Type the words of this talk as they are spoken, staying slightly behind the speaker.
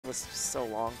was so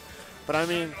long. But I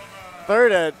mean,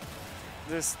 third at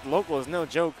this local is no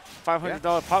joke.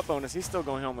 $500 pot bonus. He's still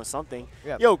going home with something.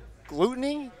 Yeah. Yo,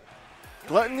 Glutonny?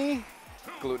 Glutonny?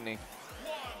 Glutonny.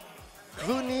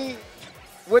 Glutonny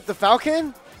with the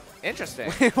Falcon?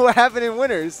 Interesting. What happened in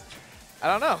winners? I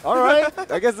don't know. All right.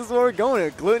 I guess this is where we're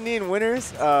going. Glutonny in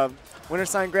winners. Winner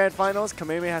sign grand finals.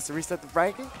 Kameme has to reset the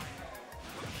bracket.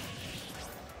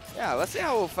 Yeah, let's see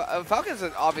how Falcon's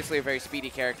obviously a very speedy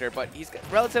character, but he's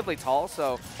relatively tall,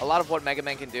 so a lot of what Mega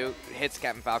Man can do hits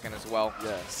Captain Falcon as well.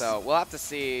 Yes. So we'll have to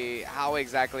see how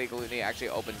exactly Glutonny actually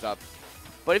opens up.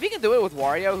 But if he can do it with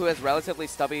Wario, who has relatively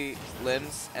stubby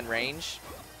limbs and range,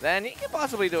 then he can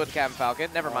possibly do it with Captain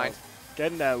Falcon. Never mind.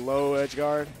 Getting that low edge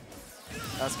guard.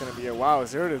 That's going to be a wow.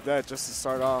 0 to that just to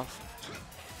start off.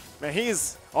 Man,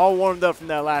 he's all warmed up from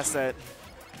that last set.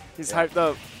 He's hyped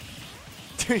up.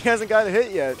 Dude, he hasn't got a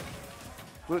hit yet.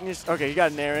 Okay, he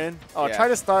got an air in. Oh, try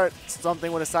to start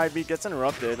something with a side beat. Gets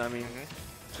interrupted. I mean,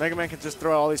 Mega Man can just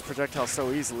throw all these projectiles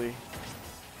so easily.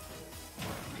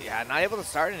 Yeah, not able to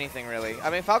start anything, really. I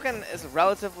mean, Falcon is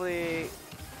relatively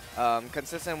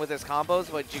consistent with his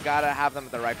combos, but you got to have them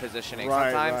at the right positioning.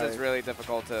 Sometimes it's really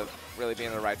difficult to really be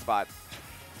in the right spot.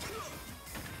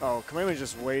 Oh, Kameme's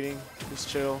just waiting. Just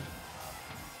chill.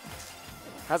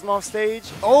 Has him off stage.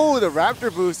 Oh, the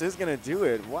Raptor boost is going to do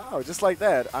it. Wow, just like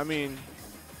that. I mean,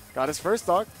 got his first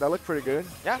stock. That looked pretty good.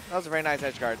 Yeah, that was a very nice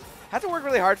edge guard. Had to work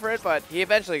really hard for it, but he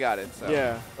eventually got it. So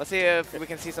yeah. Let's see if we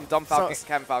can see some dumb Falcon,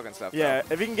 Captain Falcon stuff. Yeah,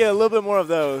 if you can get a little bit more of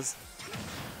those.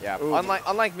 Yeah,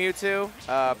 unlike Mewtwo,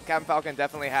 Captain Falcon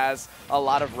definitely has a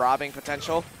lot of robbing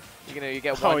potential. You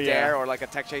get one dare or like a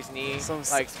tech chase knee,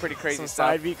 like pretty crazy some stuff.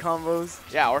 side beat combos.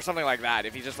 Yeah, or something like that.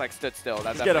 If he just like stood still,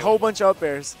 that's get a whole bunch of up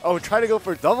airs. Oh, try to go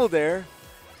for double dare.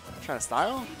 Trying to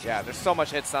style? Yeah, there's so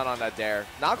much hit stun on that dare.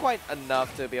 Not quite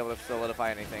enough to be able to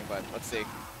solidify anything, but let's see.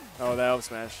 Oh, that up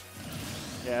smash.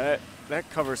 Yeah, that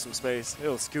covers some space.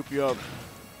 It'll scoop you up.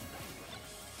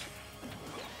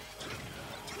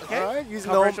 Okay. All right,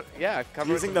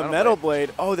 using the metal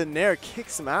blade. Oh, the Nair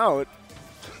kicks him out.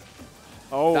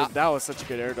 Oh, that was such a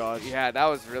good air dodge. Yeah, that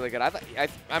was really good.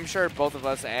 I'm sure both of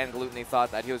us and Glutonny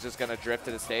thought that he was just going to drift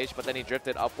to the stage, but then he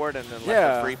drifted upward and then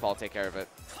let the free fall take care of it.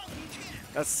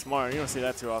 That's smart. You don't see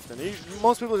that too often.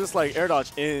 Most people just like air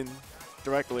dodge in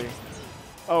directly.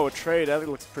 Oh, a trade. That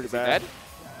looks pretty bad. He dead?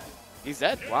 He's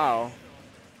dead. Wow.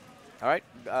 All right.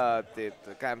 The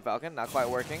Captain Falcon, not quite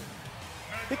working.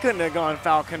 He couldn't have gone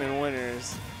Falcon in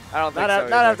winners. I don't think so.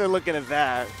 Not after looking at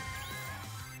that.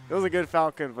 It was a good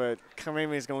Falcon, but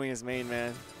Kameme is going his main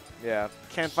man. Yeah.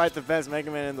 Can't fight the best Mega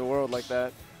Man in the world like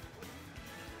that.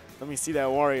 Let me see that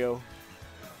Wario.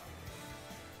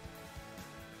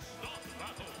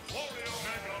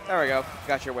 There we go.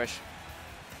 Got your wish.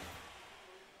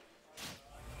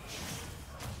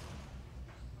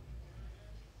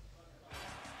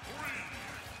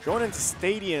 Going into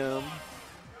Stadium.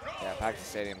 Yeah, back to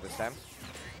Stadium this time.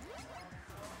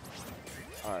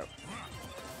 All right.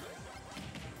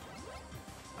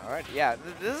 All right, yeah,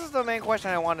 this is the main question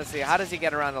I want to see. How does he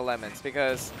get around the lemons?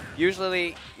 Because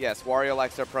usually, yes, Wario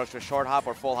likes to approach with short hop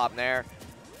or full hop nair,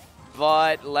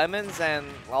 but lemons and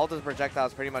all those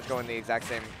projectiles pretty much go in the exact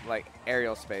same like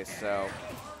aerial space. So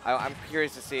I'm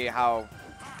curious to see how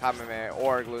Kameme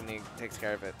or Glutonny takes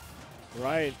care of it.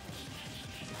 Right.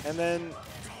 And then,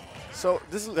 so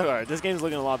this is all right. This game's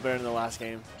looking a lot better than the last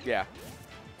game. Yeah.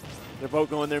 They're both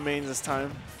going their mains this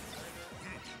time.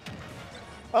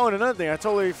 Oh, and another thing, I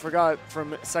totally forgot for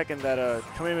a second that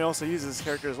Kameme also uses this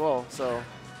character as well. So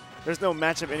there's no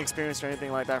matchup inexperience or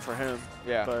anything like that for him.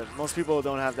 Yeah. But most people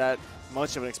don't have that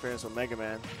much of an experience with Mega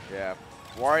Man. Yeah.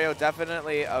 Wario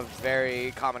definitely a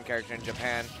very common character in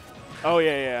Japan. Oh,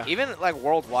 yeah. Even like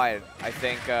worldwide, I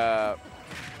think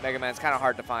Mega Man's kind of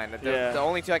hard to find. The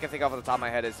only two I can think of off the top of my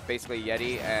head is basically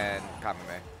Yeti and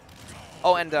Kameme.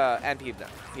 Oh, and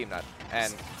Peanut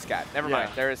and Scat. Never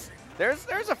mind. There's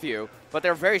a few, but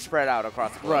they're very spread out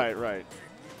across the globe. Right.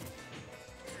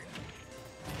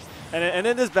 And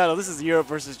in this battle, this is Europe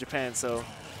versus Japan, so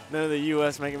none of the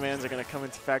U.S. Mega Mans are going to come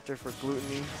into factor for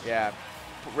Glutonny. Yeah.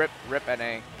 Rip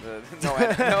NA.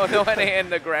 No NA in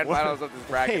the grand finals of this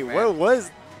bracket. Hey, man. where was?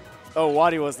 Oh,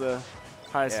 Wadi was the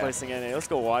highest placing NA. Let's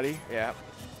go Wadi. Yeah.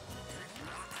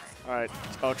 All right.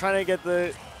 Oh, trying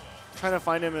to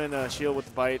find him in a shield with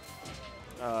the bite.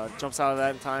 Jumps out of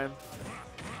that in time.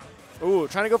 Ooh,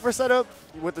 trying to go for a setup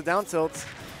with the down tilt.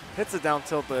 Hits the down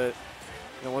tilt, but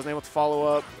wasn't able to follow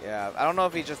up. Yeah, I don't know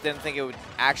if he just didn't think it would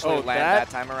actually land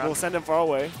that time around. We'll send him far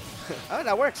away. Oh,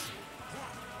 that works.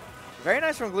 Very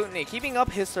nice from Glutonny, keeping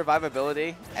up his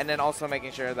survivability and then also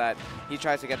making sure that he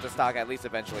tries to get the stock at least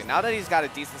eventually. Now that he's got a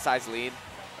decent-sized lead,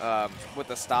 with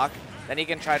the stock, then he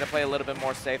can try to play a little bit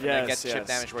more safe and then get chip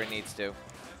damage where he needs to.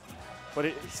 But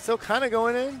he's still kind of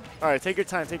going in. All right, take your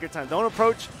time, take your time. Don't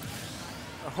approach.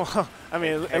 I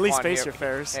mean, at least face your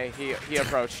fairs. Hey, he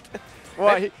approached.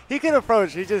 Well, he could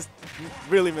approach. He just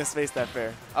really misspaced that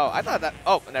fair. Oh, I thought that.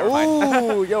 Oh, never mind.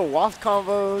 Ooh, yo, waft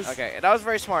combos. Okay, that was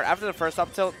very smart. After the first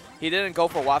up tilt, he didn't go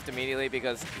for waft immediately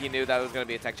because he knew that it was going to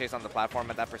be a tech chase on the platform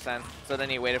at that percent. So then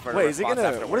he waited for the response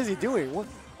afterwards. What is he doing? What?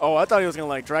 Oh, I thought he was going to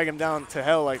like drag him down to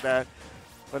hell like that.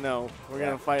 But no, we're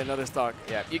going to fight another stock.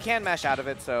 Yeah, you can mash out of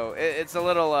it, so it's a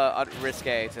little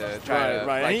risque to try to.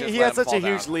 Right, like, he had such a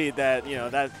huge lead that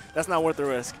that's not worth the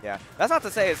risk. Yeah, that's not to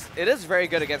say it is very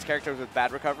good against characters with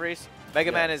bad recoveries.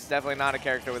 Mega Man is definitely not a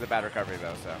character with a bad recovery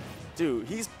though. So. Dude,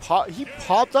 he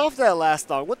popped off that last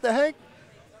stock. What the heck?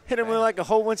 Hit him with like a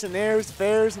whole bunch of nairs,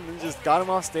 fairs, and then just got him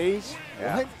off stage.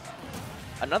 Yeah. What?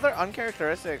 Another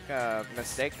uncharacteristic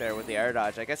mistake there with the air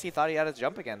dodge. I guess he thought he had to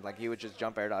jump again, like he would just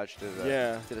jump air dodge to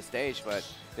the stage, but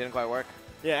didn't quite work.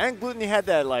 Yeah, and Glutonny had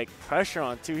that like pressure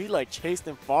on too. He like chased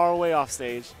him far away off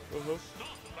stage.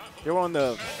 They were on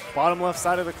the bottom left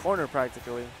side of the corner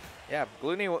practically. Yeah,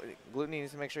 Glutonny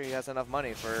needs to make sure he has enough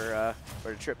money for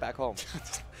the trip back home.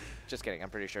 Just kidding.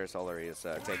 I'm pretty sure Solary is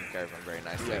taking care of him very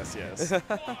nicely. Yes.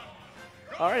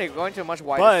 Alrighty, going to a much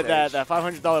wider But stage. that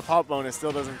 $500 pop bonus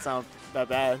still doesn't sound that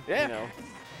bad. Yeah. You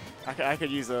know, I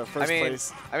could use a first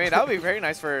place. I mean, that would be very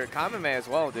nice for Kameme as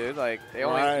well, dude. Like, they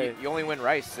only you only win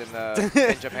rice in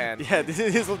Japan. Yeah, this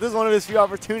is one of his few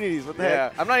opportunities. What the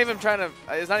heck? I'm not even trying to.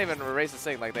 It's not even a racist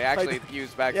thing. Like, they actually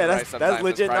use back to rice sometimes. That's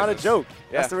legit, not a joke.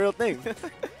 Yeah. That's the real thing.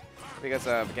 Because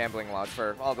of gambling laws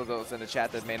for all of those in the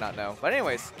chat that may not know. But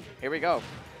anyways, here we go.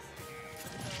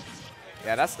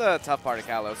 Yeah, that's the tough part of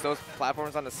Kalos. Those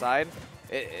platforms on the side,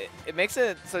 it makes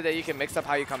it so that you can mix up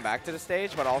how you come back to the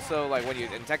stage, but also like when you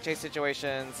in tech chase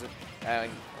situations,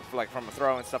 like from a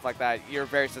throw and stuff like that, you're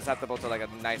very susceptible to like a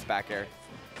nice back air.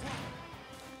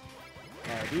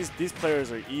 These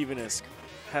players are even as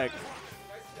heck.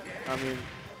 I mean,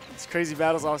 it's crazy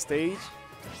battles off stage.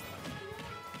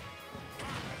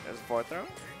 There's a forward throw.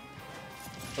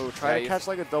 Oh, try to catch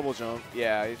like a double jump.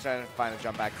 Yeah, he's trying to find a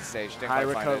jump back to stage. High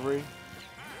recovery.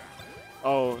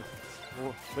 Oh,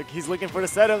 look, he's looking for the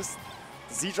setups.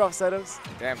 Z-drop setups.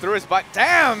 Damn, through his butt.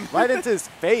 Damn! Right into his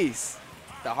face.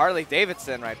 The Harley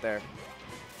Davidson right there.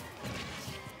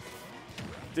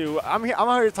 Dude, I'm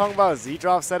out here talking about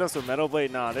Z-drop setups with Metal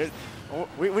Blade. Nah,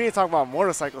 we need to talk about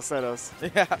motorcycle setups.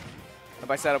 Yeah. And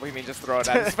by setup, we mean just throw it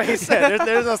out of space. Yeah,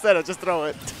 there's no setup. Just throw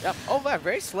it. Yep. Oh, man,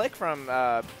 very slick from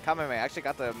Kameme. Actually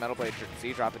got the Metal Blade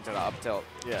Z-drop into the up tilt.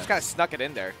 Yeah. Just kind of snuck it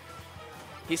in there.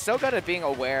 He's so good at being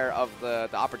aware of the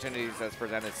opportunities that's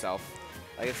presented itself.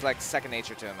 Like, it's like second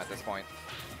nature to him at this point.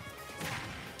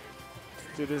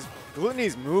 Dude, this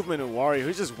Glutonny's movement of Wario,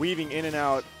 he's just weaving in and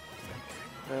out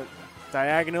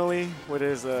diagonally with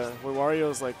his with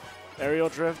Wario's like aerial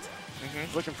drift.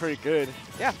 Looking pretty good.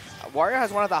 Yeah, Wario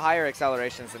has one of the higher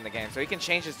accelerations in the game, so he can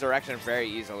change his direction very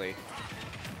easily.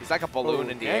 He's like a balloon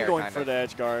in the air, and going for the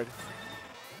edge guard.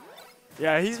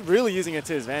 Yeah, he's really using it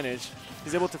to his advantage.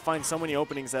 He's able to find so many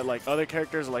openings that like other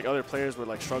characters or like other players would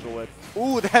like struggle with.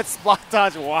 Ooh, that spot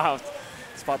dodge, wow.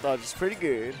 Spot dodge is pretty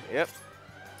good. Yep.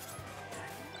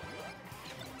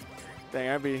 Dang,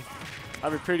 I'd be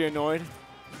pretty annoyed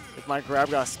if my grab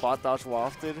got spot dodge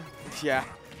wafted. Yeah.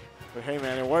 But hey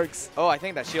man, it works. Oh, I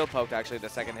think that shield poked actually the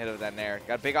second hit of that nair.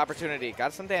 Got a big opportunity.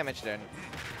 Got some damage then.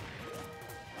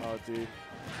 Oh, dude.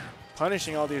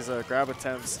 Punishing all these grab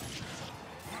attempts.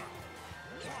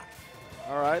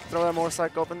 All right, throw that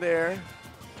motorcycle up in the air.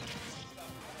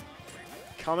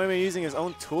 Kameme using his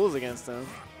own tools against him.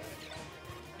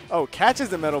 Oh, catches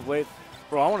the Metal Blade.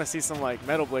 Bro, I want to see some like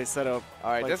Metal Blade setup.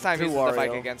 All right, like, this time he uses Wario. the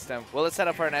bike against him. Will it set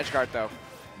up for an edge guard though?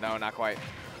 No, not quite.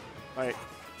 Right.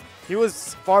 He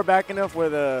was far back enough where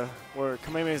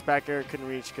Kameme's back air couldn't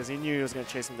reach because he knew he was going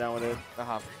to chase him down with it.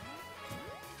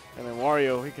 And then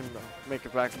Wario, he can make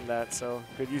it back from that, so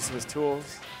good use of his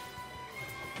tools.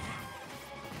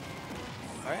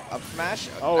 All right, up smash.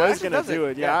 Oh, he's going to do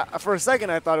it. Yeah, for a second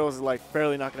I thought it was like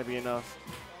barely not going to be enough.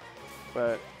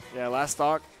 But yeah, last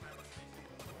stock.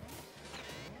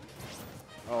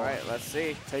 Oh. All right, let's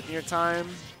see. Taking your time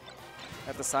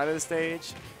at the side of the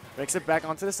stage. Makes it back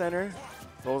onto the center.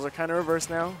 Rolls are kind of reversed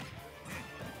now.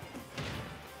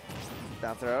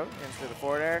 Down throw into the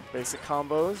forward air. Basic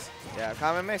combos. Yeah,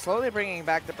 Kameme slowly bringing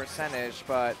back the percentage,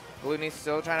 but Glutonny's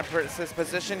still trying to press his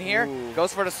position here. Ooh.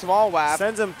 Goes for the small whap.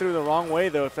 Sends him through the wrong way,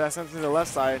 though. If that sends him to the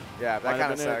left side. Yeah, that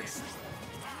kind of sucks.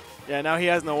 Yeah, now he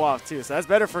has no waft, too. So that's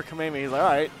better for Kameme. He's like, all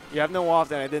right, you have no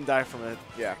waft, and I didn't die from it.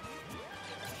 Yeah.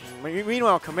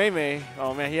 Meanwhile, Kameme,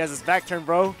 oh, man, he has his back turn,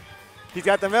 bro. He's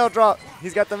got the metal drop.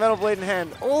 He's got the metal blade in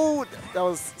hand. Oh, that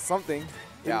was something.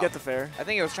 Didn't get the fair. I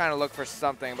think he was trying to look for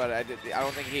something, but I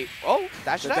don't think he. Oh,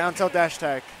 dash attack. Down tilt dash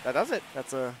attack. That does it.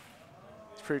 It's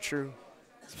pretty true.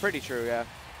 It's pretty true, yeah.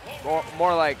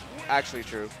 More like actually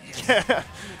true. Yeah.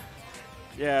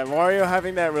 Yeah, Wario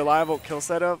having that reliable kill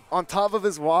setup on top of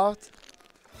his waft.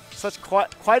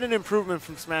 Quite an improvement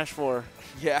from Smash 4.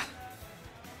 Yeah.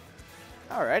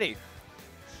 Alrighty.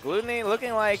 Glutonny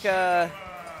looking like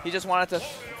he just wanted to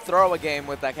throw a game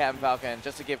with that Captain Falcon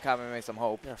just to give Kameme some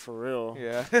hope. Yeah, for real.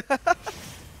 Yeah.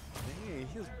 Hey,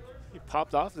 he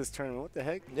popped off this tournament. What the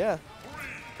heck? Yeah.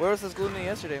 Where was this Glutonny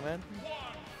yesterday, man?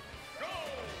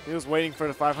 He was waiting for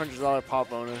the $500 pop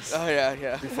bonus. Oh,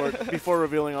 yeah. before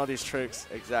revealing all these tricks.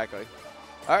 Exactly.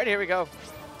 All right, here we go.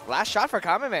 Last shot for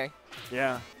Kameme.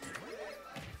 Yeah.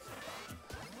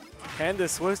 Can the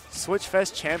Switch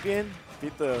Fest champion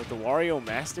beat the Wario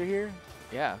master here?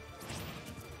 Yeah.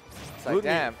 It's like,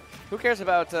 damn. Who cares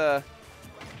about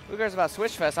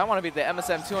Switch Fest? I want to be the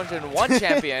MSM 201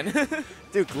 champion.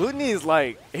 Dude, Glutonny is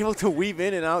like able to weave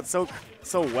in and out so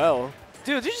well.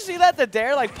 Dude, did you see that? The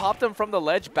dare like popped him from the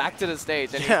ledge back to the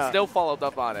stage, and he still followed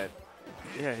up on it.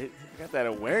 Yeah, he got that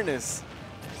awareness.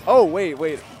 Oh wait,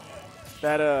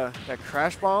 that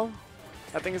crash bomb,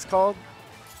 I think it's called.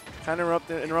 Kind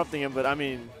of interrupting him, but I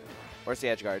mean, where's the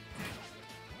edge guard?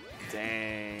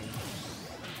 Dang.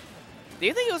 Do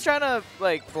you think he was trying to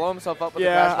like blow himself up with the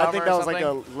crash bomb? Yeah, I think that was something?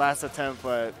 like a last attempt,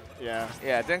 but yeah.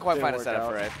 Yeah, didn't quite find a setup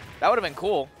for it. That would have been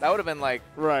cool. That would have been like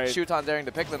shoot-on daring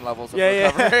the Pikmin levels of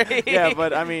recovery. Yeah,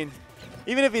 but I mean,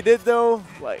 even if he did though,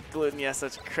 like Glutonny has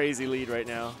such a crazy lead right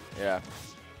now. Yeah.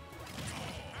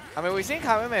 I mean, we've seen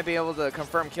Kameme be able to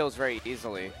confirm kills very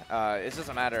easily. It's just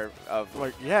a matter of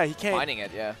he can't finding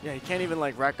it. Yeah. Yeah, he can't even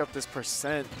like rack up this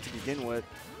percent to begin with.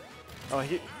 Oh,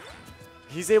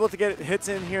 he's able to get hits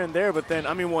in here and there, but then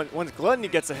I mean, once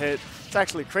Glutonny gets a hit, it's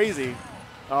actually crazy.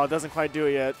 Oh, it doesn't quite do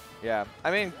it yet. Yeah.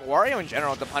 I mean, Wario in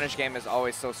general, the punish game is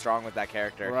always so strong with that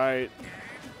character. Right.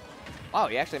 Oh,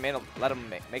 he actually let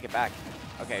him make it back.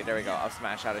 Okay, there we go. I'll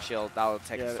smash out a shield. That'll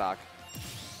take the stock.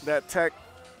 That tech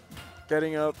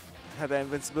getting up, had that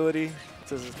invincibility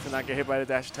to not get hit by the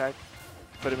dash attack.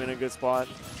 Put him in a good spot.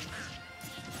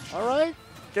 All right,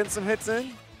 getting some hits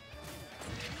in.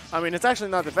 I mean, it's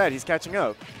actually not that bad. He's catching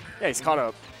up. Yeah, he's caught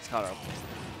up. He's caught up.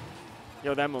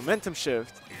 Yo, that momentum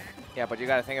shift. Yeah, but you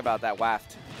got to think about that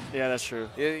waft. Yeah, that's true.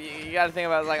 You got to think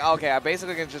about, like, okay, I'm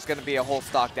basically just going to be a whole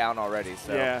stock down already.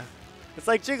 So. Yeah. It's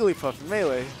like Jigglypuff in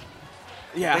Melee.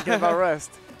 Yeah. Thinking about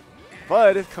rest.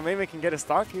 But if Kameme can get a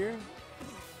stock here,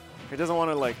 he doesn't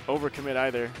want to, like, overcommit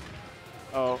either.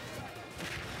 Oh.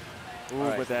 Ooh,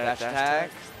 right, with that dash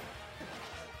attack.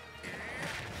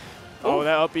 Oh,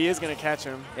 that up B is going to catch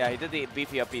him. Yeah, he did the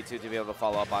beefy up B, too, to be able to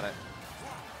follow up on it.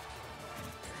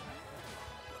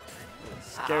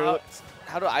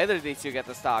 How do either of these two get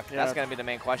the stock? Yeah. That's going to be the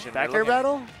main question. Backer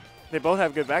battle? They both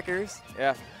have good backers.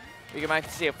 Yeah. You might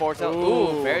see a forward tilt.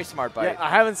 Ooh, very smart bite. Yeah, I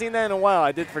haven't seen that in a while.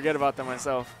 I did forget about that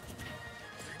myself.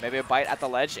 Maybe a bite at the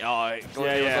ledge. Oh,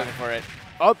 Glutonny was looking for it.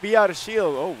 Up B out of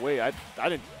shield. Oh, wait. I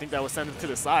didn't think that would send him to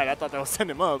the side. I thought that would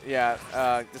send him up.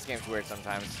 Yeah, this game's weird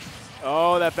sometimes.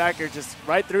 Oh, that backer just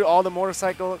right through all the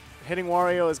motorcycle. Hitting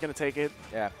Wario is going to take it.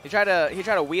 Yeah. He tried to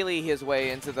wheelie his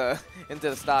way into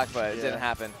the stock, but it didn't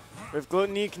happen. If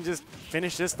Glutonny can just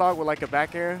finish this stock with like a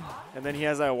back air, and then he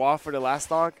has that wall for the last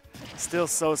stock, still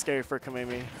so scary for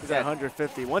Kameme. He's at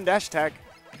 150. One dash attack.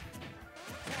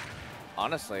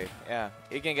 Honestly, yeah.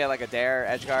 He can get like a dare,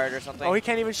 edge guard or something. Oh, he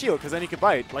can't even shield because then he could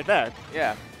bite like that.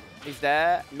 Yeah. He's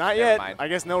dead. Not yet. I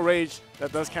guess no rage.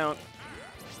 That does count.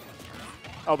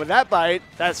 Oh, but that bite,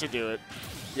 that should do it.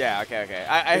 Yeah, okay.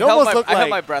 I held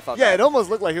my breath on that. Yeah, it almost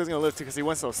looked like he was going to live too because he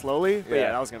went so slowly. But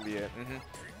yeah, that was going to be it. Mm-hmm.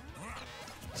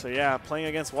 So yeah, playing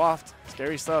against Waft,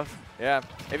 scary stuff. Yeah,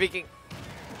 if he can.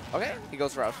 Okay, he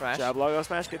goes for up smash. Jab log up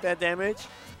smash, get that damage.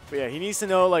 But yeah, he needs to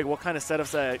know like what kind of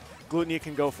setups that Glutonny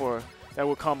can go for that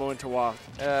will combo into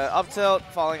Waft. Up tilt,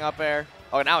 falling up air.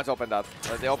 Oh, now it's opened up.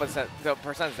 The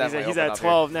percent's definitely He's at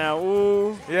 12 now.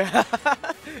 Ooh. Yeah.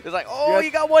 It's like, oh,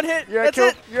 you got one hit. You're at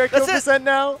kill percent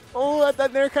now. Oh,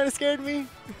 that there kind of scared me.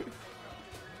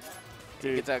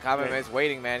 Dude, Kameme's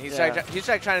waiting, man. He's trying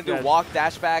to do walk,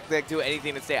 dash back, like do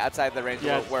anything to stay outside the range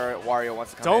where Wario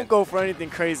wants to come in. Don't go for anything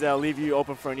crazy that'll leave you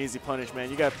open for an easy punish, man.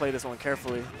 You got to play this one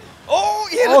carefully.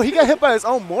 Oh, he got hit by his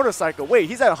own motorcycle. Wait,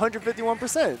 he's at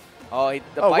 151%. Oh,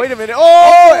 wait a minute.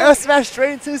 Oh, F smash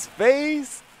straight into his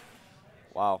face.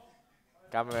 Wow.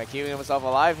 Kameme keeping himself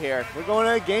alive here. We're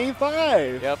going to game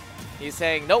 5. Yep. He's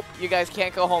saying, nope, you guys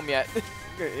can't go home yet.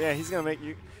 Yeah, he's going to make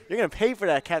you. You're going to pay for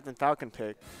that Captain Falcon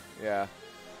pick. Yeah.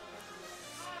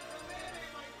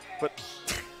 Put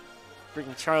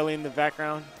freaking Charlie in the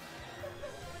background.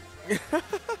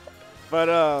 But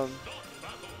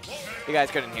you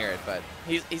guys couldn't hear it, but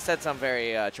he said some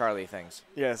very Charlie things.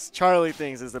 yes, Charlie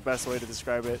things is the best way to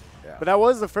describe it. Yeah. But that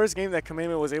was the first game that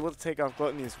Kameme was able to take off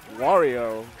Glutonny's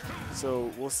Wario.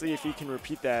 So we'll see if he can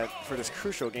repeat that for this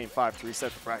crucial Game 5 to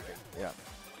reset the bracket. Yeah.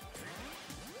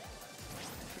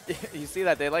 You see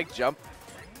that they like jump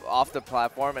off the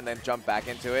platform and then jump back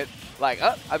into it. Like,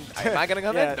 am I gonna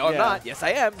come in? No, I'm not. Yes,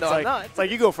 I am. No, I'm not. It's like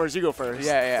you go first. You go first.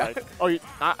 Yeah, Like, oh,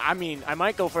 I mean, I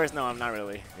might go first. No, I'm not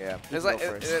really. Yeah. You It's like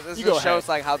go first. this You just go shows ahead.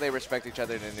 like how they respect each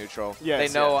other in a neutral. Yes,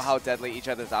 they know yes. how deadly each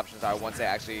other's options are once they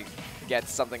actually get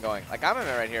something going. Like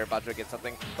Kameme right here about to get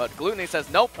something, but Glutonny says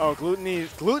nope. Oh,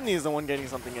 Glutonny is the one getting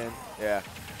something in. Yeah.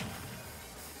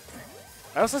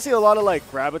 I also see a lot of like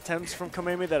grab attempts from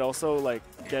Kameme that also like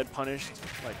get punished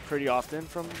like pretty often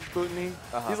from Glutonny.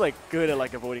 He's like good at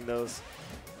like avoiding those.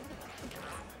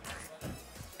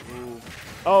 Ooh.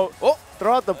 Oh,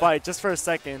 throw out the bite just for a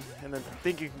second and then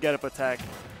think you can get up attack.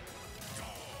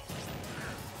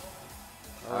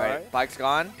 All right, bike's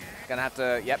gone. Gonna have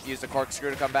to, use the corkscrew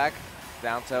to come back.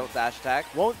 Down tilt, dash attack.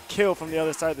 Won't kill from the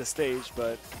other side of the stage,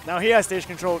 but now he has stage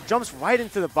control. Jumps right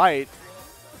into the bite.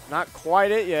 Not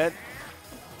quite it yet.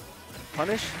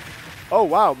 Punish. Oh,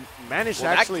 wow. Managed to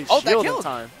actually shield in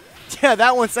time. Yeah,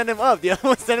 that one sent him up. The other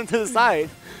one sent him to the side.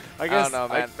 I guess don't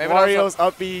know, man. like, Maybe Wario's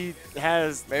up B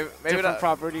has maybe different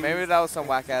properties. Maybe that was some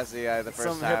whack-ass DI the first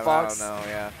Some time. hitbox. I don't know,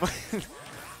 yeah.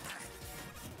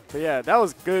 But yeah, that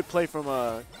was good play from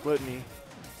Glutonny.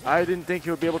 I didn't think he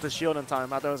would be able to shield in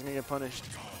time. I thought I was going to get punished.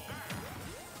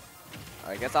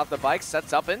 I guess off the bike,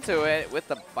 sets up into it with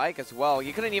the bike as well.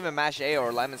 You couldn't even mash A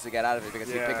or lemons to get out of it because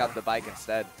you pick up the bike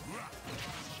instead.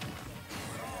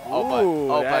 Ooh,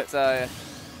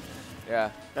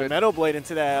 yeah. That Metal Blade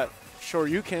into that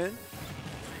Shoryuken.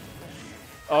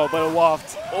 Oh, but it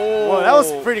waffed. Oh, well, that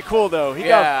was pretty cool, though. He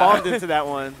got bombed into that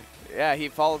one. Yeah, he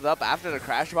followed up after the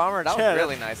Crash Bomber. That was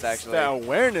really nice, actually. That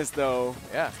awareness, though.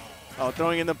 Yeah. Oh,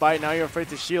 throwing in the bite. Now you're afraid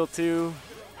to shield, too.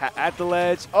 At the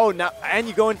ledge. Oh, now and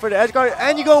you going for the edge guard.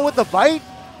 And you going with the bite?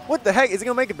 What the heck? Is he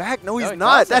going to make it back? No, he's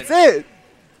not. That's it.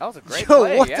 That was a great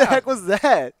play. What the heck was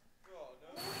that?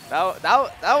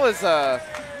 That was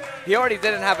he already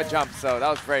didn't have a jump, so that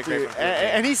was very great.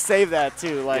 And he saved that,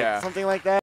 too. Like, something like that.